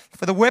does.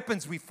 For the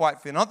weapons we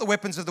fight for, not the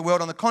weapons of the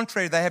world. On the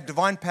contrary, they have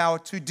divine power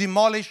to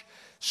demolish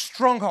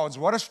strongholds.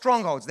 What are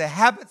strongholds? They're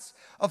habits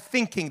of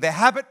thinking. They're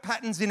habit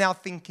patterns in our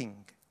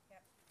thinking.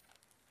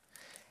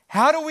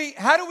 How do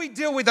we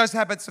deal with those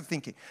habits of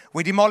thinking?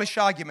 We demolish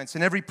arguments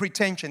and every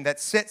pretension that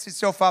sets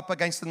itself up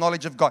against the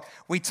knowledge of God.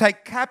 We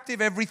take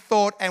captive every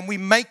thought and we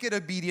make it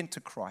obedient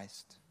to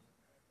Christ.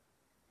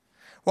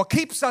 What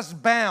keeps us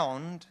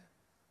bound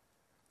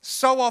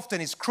so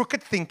often is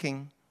crooked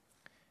thinking,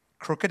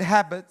 crooked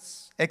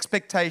habits,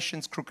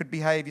 expectations, crooked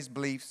behaviors,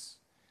 beliefs.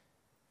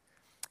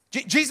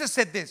 Jesus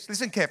said this.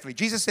 Listen carefully.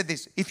 Jesus said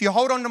this. If you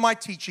hold on to my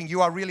teaching,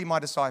 you are really my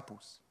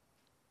disciples.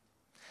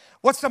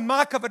 What's the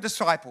mark of a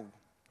disciple?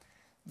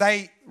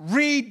 They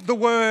read the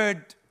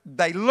word,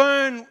 they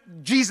learn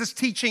Jesus'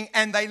 teaching,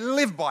 and they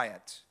live by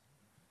it.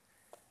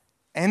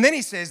 And then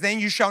he says, then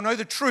you shall know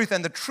the truth,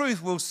 and the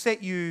truth will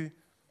set you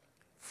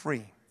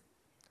free.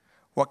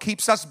 What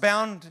keeps us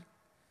bound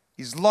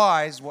is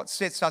lies. What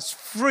sets us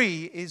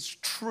free is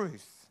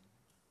truth.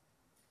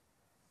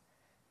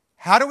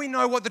 How do we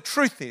know what the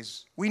truth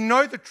is? We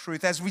know the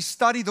truth as we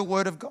study the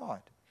Word of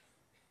God.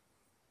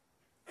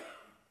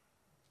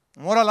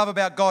 And what I love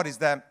about God is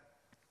that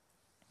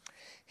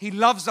He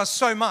loves us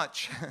so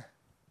much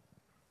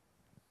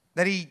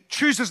that He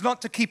chooses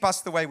not to keep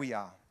us the way we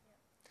are.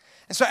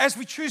 And so as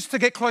we choose to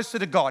get closer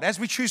to God, as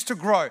we choose to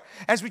grow,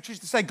 as we choose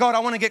to say, God, I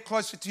want to get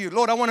closer to you.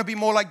 Lord, I want to be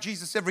more like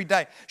Jesus every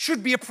day.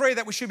 Should be a prayer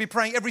that we should be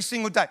praying every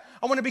single day.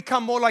 I want to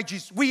become more like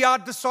Jesus. We are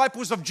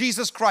disciples of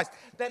Jesus Christ.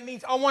 That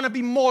means I want to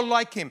be more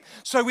like Him.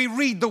 So we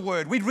read the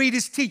Word. We read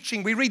His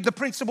teaching. We read the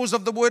principles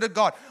of the Word of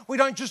God. We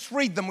don't just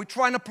read them. We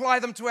try and apply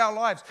them to our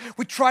lives.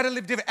 We try to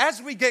live different.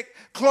 As we get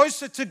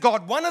closer to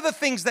God, one of the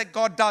things that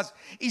God does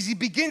is He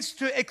begins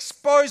to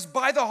expose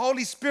by the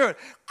Holy Spirit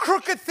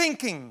crooked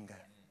thinking.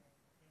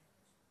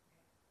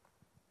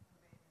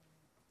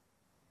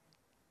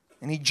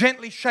 And He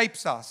gently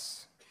shapes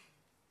us.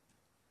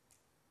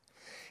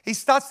 He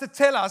starts to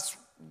tell us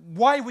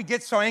why we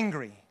get so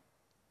angry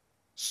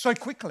so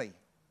quickly.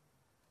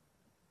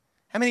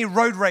 How many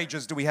road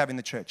rages do we have in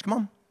the church? Come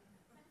on.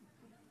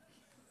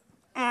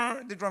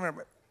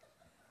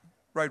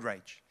 Road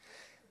rage.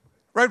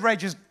 Road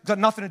rage has got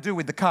nothing to do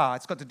with the car.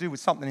 It's got to do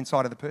with something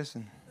inside of the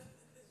person.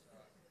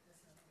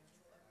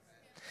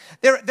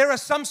 There are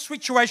some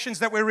situations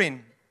that we're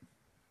in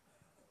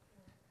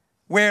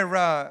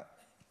where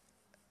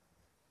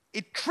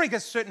it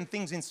triggers certain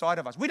things inside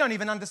of us. We don't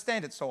even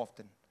understand it so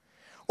often.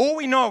 All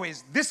we know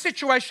is this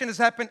situation has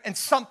happened and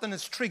something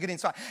is triggered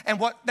inside.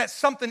 And that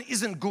something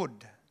isn't good.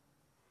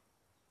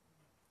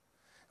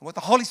 And what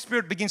the Holy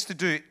Spirit begins to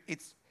do,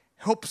 it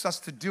helps us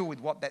to deal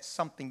with what that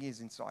something is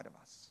inside of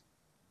us.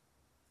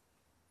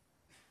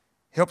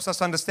 Helps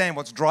us understand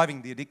what's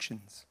driving the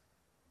addictions.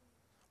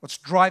 What's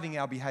driving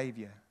our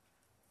behavior.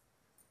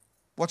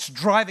 What's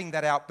driving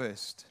that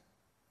outburst.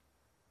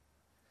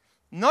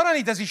 Not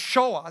only does He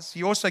show us,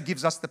 He also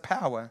gives us the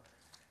power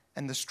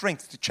and the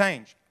strength to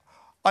change.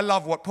 I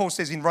love what Paul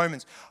says in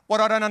Romans. What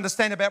I don't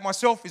understand about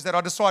myself is that I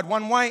decide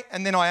one way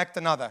and then I act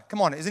another. Come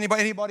on, is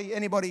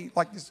anybody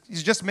like this?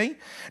 Is it just me?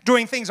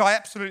 Doing things I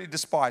absolutely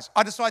despise.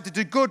 I decide to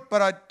do good,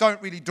 but I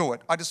don't really do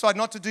it. I decide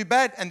not to do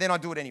bad and then I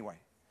do it anyway.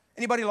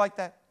 Anybody like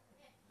that?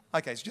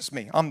 Okay, it's just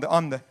me. I'm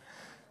the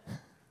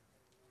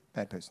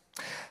bad person.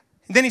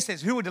 And then he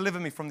says, who will deliver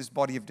me from this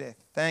body of death?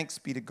 Thanks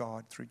be to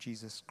God through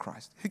Jesus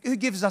Christ. Who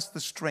gives us the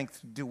strength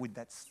to deal with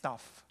that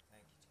stuff?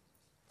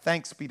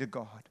 Thanks be to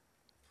God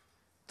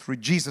through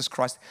Jesus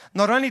Christ.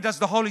 Not only does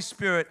the Holy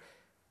Spirit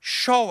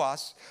show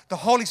us, the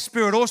Holy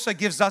Spirit also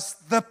gives us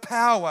the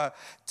power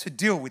to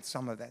deal with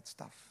some of that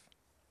stuff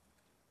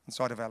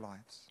inside of our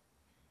lives.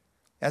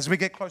 As we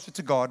get closer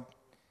to God,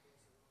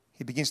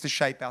 He begins to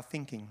shape our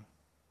thinking.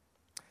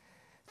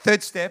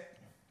 Third step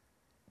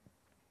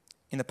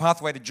in the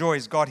pathway to joy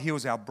is God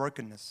heals our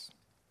brokenness.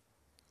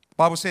 The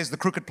Bible says the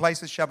crooked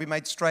places shall be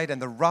made straight and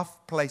the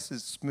rough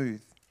places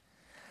smooth.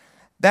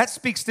 That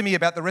speaks to me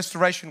about the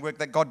restoration work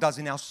that God does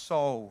in our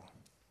soul.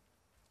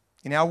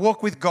 In our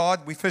walk with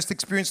God, we first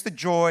experience the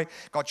joy.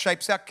 God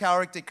shapes our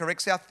character, He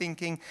corrects our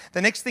thinking.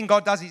 The next thing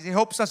God does is He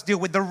helps us deal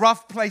with the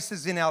rough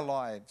places in our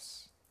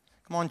lives.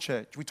 Come on,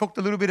 church. We talked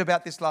a little bit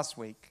about this last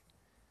week.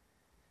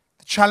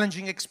 The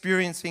challenging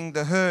experiencing,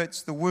 the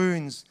hurts, the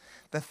wounds,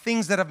 the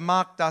things that have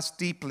marked us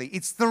deeply.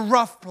 It's the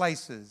rough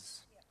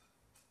places.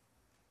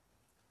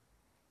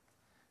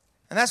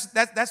 And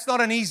that's not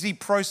an easy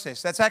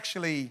process. That's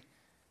actually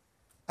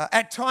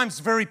at times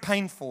very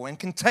painful and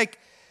can take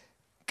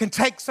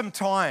some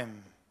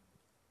time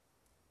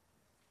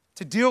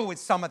to deal with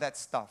some of that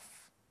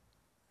stuff.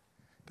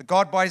 But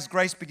God, by His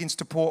grace, begins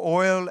to pour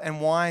oil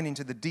and wine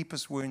into the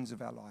deepest wounds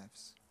of our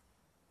lives.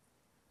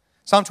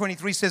 Psalm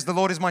 23 says, the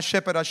Lord is my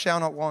shepherd, I shall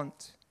not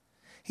want.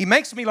 He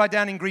makes me lie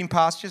down in green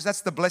pastures. That's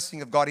the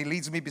blessing of God. He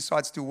leads me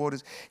beside still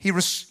waters. He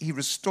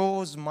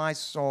restores my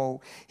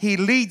soul. He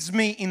leads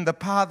me in the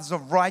paths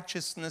of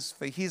righteousness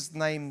for His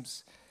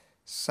name's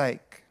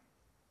sake.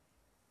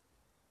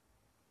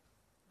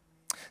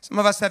 Some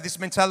of us have this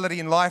mentality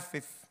in life,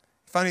 if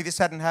only this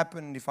hadn't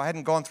happened, if I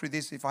hadn't gone through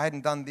this, if I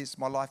hadn't done this,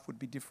 my life would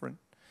be different.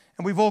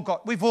 And we've all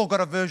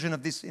got a version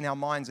of this in our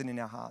minds and in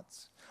our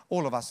hearts.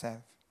 All of us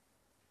have.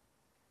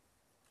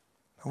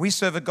 We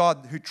serve a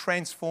God who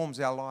transforms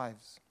our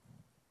lives.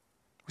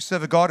 We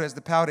serve a God who has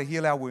the power to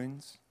heal our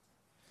wounds.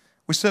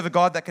 We serve a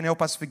God that can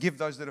help us forgive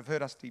those that have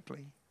hurt us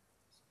deeply.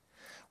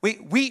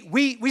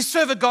 We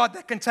serve a God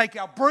that can take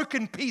our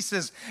broken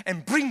pieces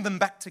and bring them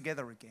back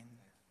together again.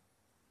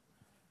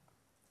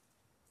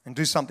 And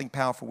do something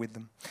powerful with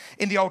them.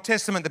 In the Old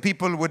Testament, the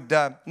people would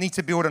need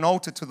to build an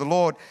altar to the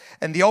Lord.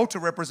 And the altar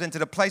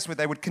represented a place where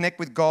they would connect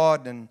with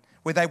God and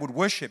where they would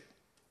worship.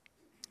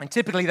 And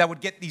typically they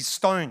would get these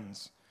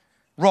stones,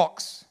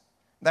 rocks.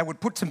 They would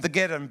put them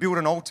together and build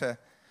an altar.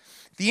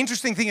 The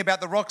interesting thing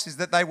about the rocks is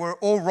that they were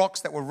all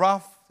rocks that were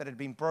rough, that had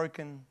been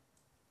broken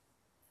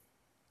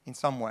in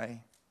some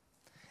way.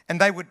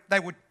 And they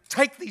would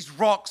take these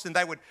rocks and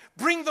they would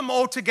bring them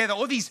all together,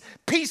 all these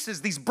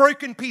pieces, these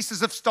broken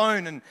pieces of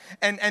stone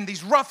and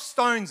these rough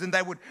stones, and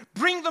they would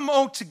bring them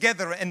all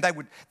together and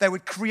they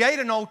would create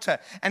an altar.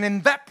 And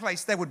in that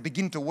place, they would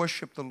begin to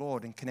worship the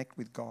Lord and connect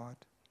with God.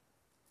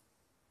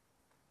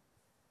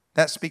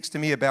 That speaks to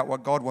me about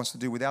what God wants to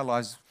do with our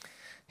lives.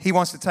 He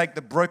wants to take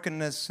the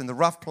brokenness and the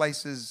rough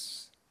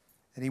places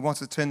and He wants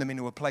to turn them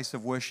into a place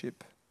of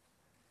worship,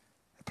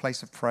 a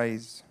place of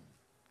praise.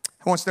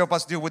 He wants to help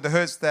us deal with the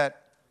hurts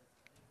that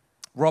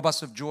rob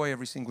us of joy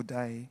every single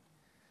day.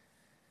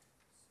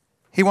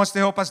 He wants to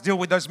help us deal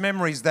with those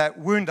memories that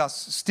wound us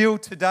still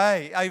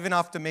today, even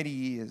after many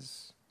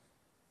years.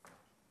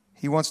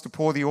 He wants to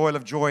pour the oil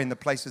of joy in the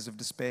places of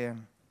despair.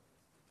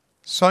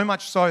 So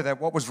much so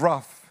that what was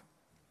rough,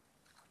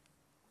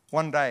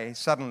 one day,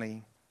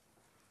 suddenly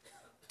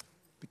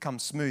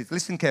becomes smooth.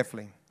 Listen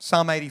carefully.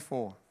 Psalm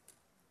 84.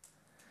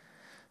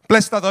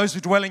 Blessed are those who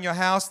dwell in your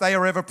house. They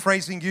are ever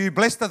praising you.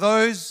 Blessed are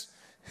those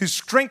whose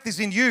strength is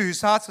in you,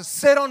 whose hearts are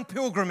set on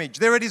pilgrimage.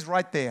 There it is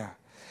right there.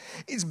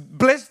 It's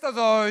blessed are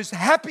those,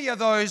 happy are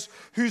those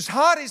whose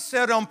heart is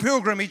set on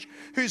pilgrimage,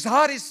 whose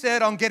heart is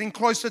set on getting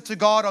closer to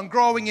God, on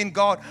growing in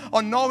God,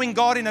 on knowing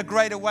God in a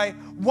greater way.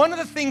 One of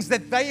the things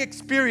that they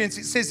experience,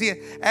 it says here,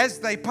 as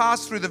they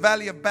pass through the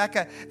valley of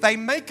Baca, they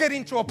make it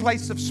into a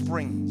place of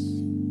springs.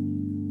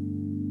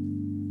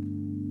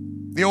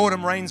 The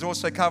autumn rains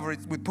also cover it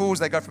with pools.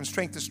 They go from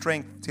strength to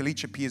strength till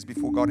each appears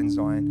before God in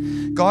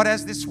Zion. God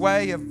has this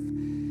way of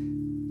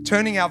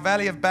turning our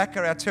valley of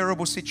Baca, our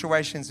terrible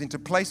situations, into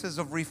places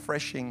of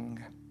refreshing.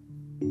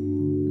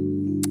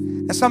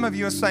 Now, some of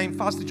you are saying,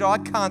 Pastor Joe, I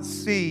can't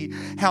see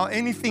how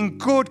anything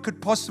good could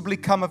possibly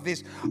come of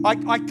this.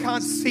 I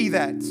can't see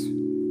that.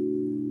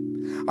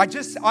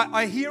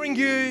 I'm hearing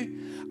you.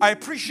 I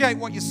appreciate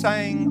what you're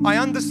saying. I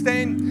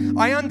understand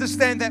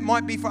that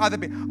might be for other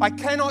people. I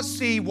cannot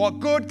see what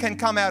good can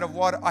come out of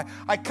what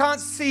I can't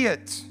see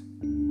it.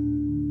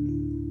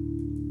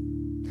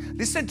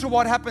 Listen to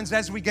what happens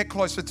as we get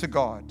closer to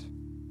God.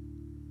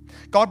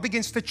 God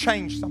begins to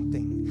change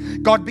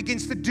something. God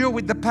begins to deal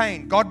with the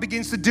pain. God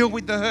begins to deal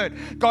with the hurt.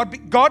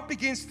 God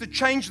begins to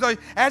change those.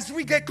 As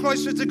we get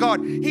closer to God,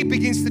 He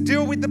begins to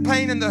deal with the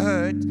pain and the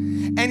hurt,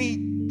 and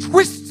He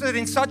twists it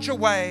in such a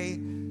way,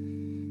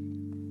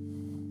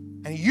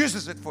 and He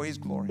uses it for His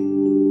glory.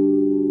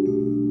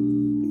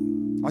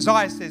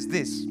 Isaiah says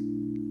this: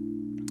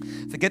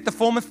 forget the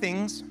former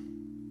things.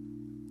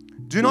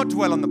 Do not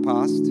dwell on the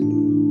past.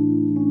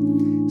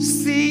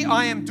 See,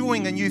 I am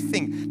doing a new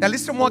thing. Now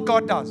listen what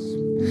God does.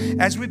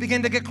 As we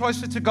begin to get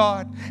closer to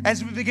God,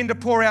 as we begin to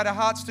pour out our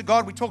hearts to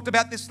God, we talked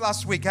about this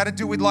last week, how to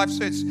deal with life's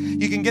hurts.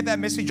 You can get that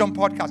message on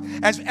podcast.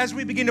 As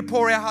we begin to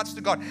pour our hearts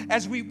to God,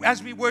 as we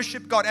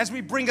worship God, as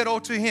we bring it all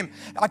to Him,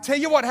 I tell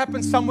you what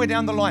happens somewhere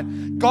down the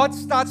line. God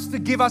starts to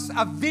give us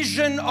a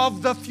vision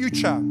of the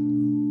future.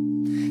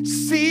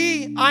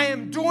 See, I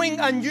am doing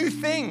a new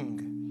thing.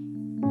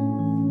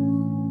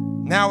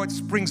 Now it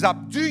springs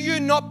up. Do you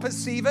not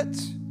perceive it?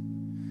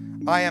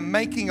 I am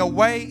making a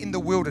way in the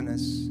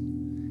wilderness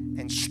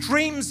and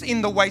streams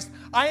in the waste.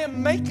 I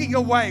am making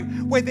a way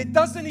where there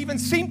doesn't even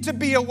seem to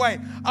be a way.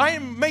 I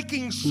am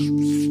making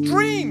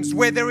streams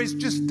where there is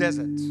just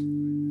desert.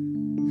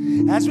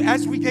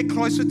 As we get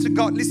closer to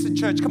God, listen,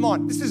 church, come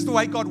on. This is the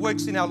way God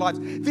works in our lives.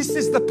 This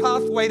is the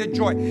pathway to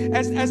joy.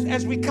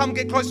 As we come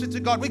get closer to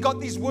God, we got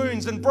these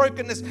wounds and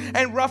brokenness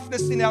and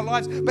roughness in our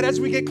lives. But as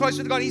we get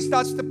closer to God, He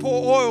starts to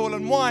pour oil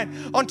and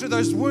wine onto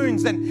those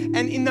wounds. And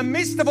in the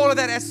midst of all of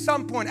that, at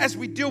some point, as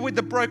we deal with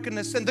the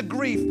brokenness and the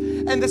grief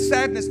and the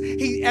sadness,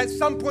 at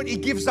some point, He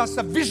gives us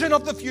a vision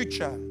of the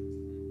future.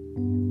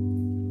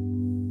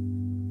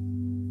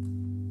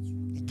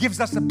 He gives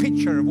us a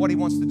picture of what He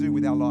wants to do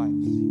with our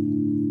lives.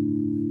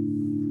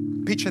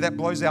 Picture that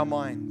blows our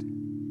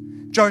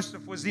mind.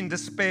 Joseph was in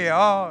despair.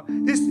 Oh,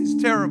 this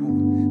is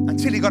terrible.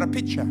 Until he got a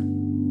picture.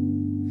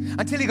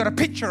 Until he got a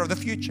picture of the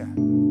future.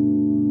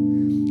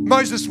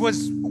 Moses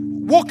was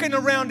walking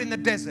around in the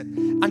desert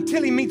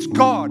until he meets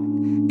God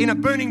in a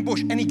burning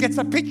bush and he gets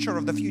a picture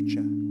of the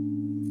future.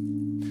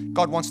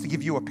 God wants to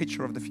give you a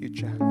picture of the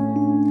future.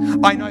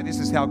 I know this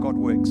is how God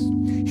works.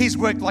 He's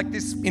worked like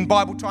this in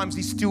Bible times.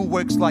 He still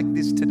works like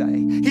this today.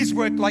 He's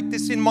worked like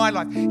this in my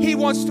life. He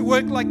wants to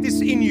work like this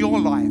in your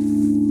life.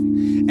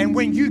 And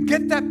when you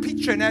get that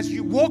picture and as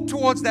you walk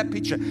towards that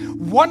picture,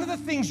 one of the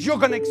things you're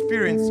going to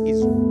experience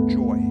is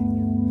joy.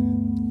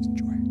 It's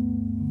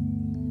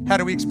joy. How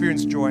do we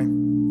experience joy?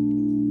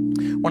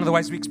 One of the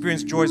ways we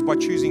experience joy is by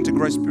choosing to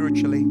grow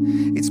spiritually.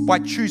 It's by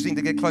choosing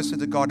to get closer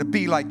to God, to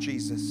be like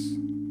Jesus.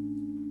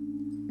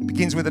 It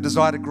begins with a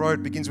desire to grow.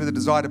 It begins with a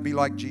desire to be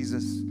like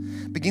Jesus.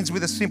 It begins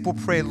with a simple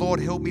prayer.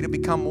 Lord, help me to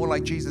become more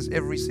like Jesus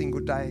every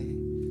single day.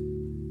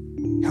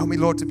 Help me,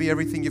 Lord, to be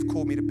everything You've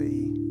called me to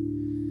be.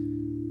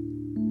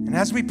 And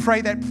as we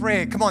pray that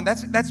prayer, come on,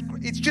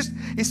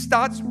 it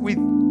starts with,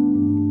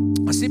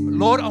 I said,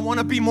 Lord, I want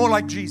to be more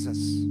like Jesus.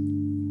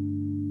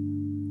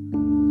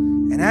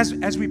 And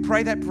as we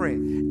pray that prayer,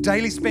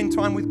 daily spend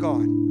time with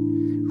God,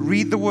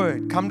 read the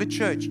Word, come to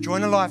church,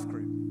 join a life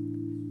group.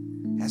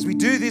 As we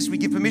do this, we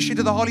give permission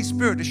to the Holy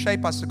Spirit to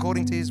shape us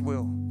according to His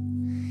will.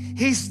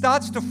 He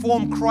starts to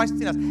form Christ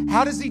in us.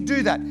 How does He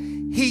do that?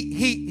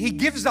 He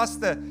gives us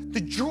the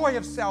joy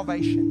of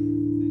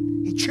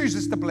salvation. He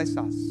chooses to bless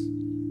us.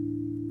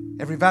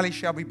 Every valley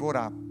shall be brought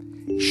up.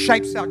 He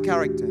shapes our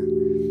character.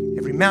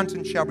 Every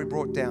mountain shall be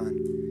brought down.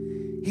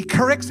 He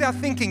corrects our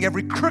thinking.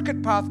 Every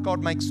crooked path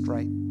God makes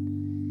straight.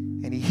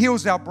 And He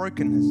heals our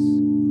brokenness.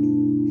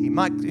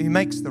 He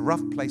makes the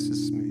rough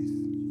places smooth.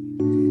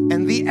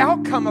 And the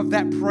outcome of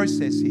that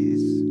process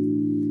is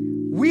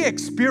we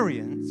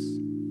experience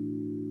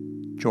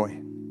joy.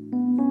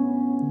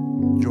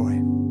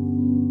 Joy.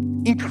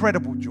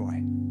 Incredible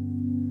joy.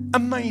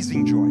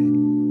 Amazing joy.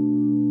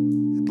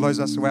 It blows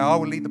us away. I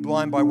will lead the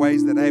blind by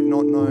ways that they have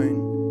not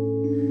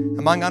known.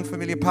 Among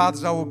unfamiliar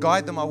paths I will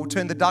guide them. I will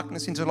turn the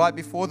darkness into light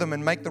before them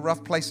and make the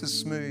rough places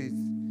smooth.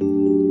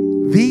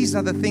 These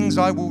are the things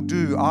I will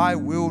do. I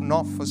will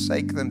not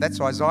forsake them. That's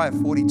Isaiah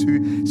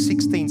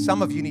 42:16.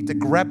 Some of you need to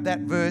grab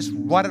that verse,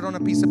 write it on a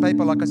piece of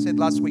paper, like I said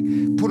last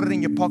week, put it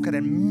in your pocket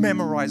and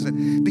memorize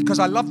it. Because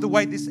I love the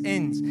way this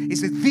ends. It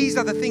says, these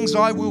are the things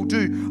I will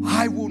do.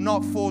 I will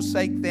not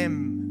forsake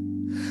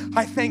them.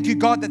 I thank you,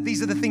 God, that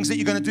these are the things that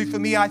you're going to do for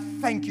me. I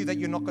thank you that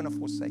you're not going to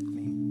forsake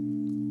me.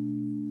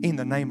 In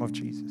the name of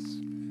Jesus.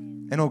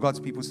 And all God's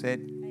people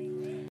said,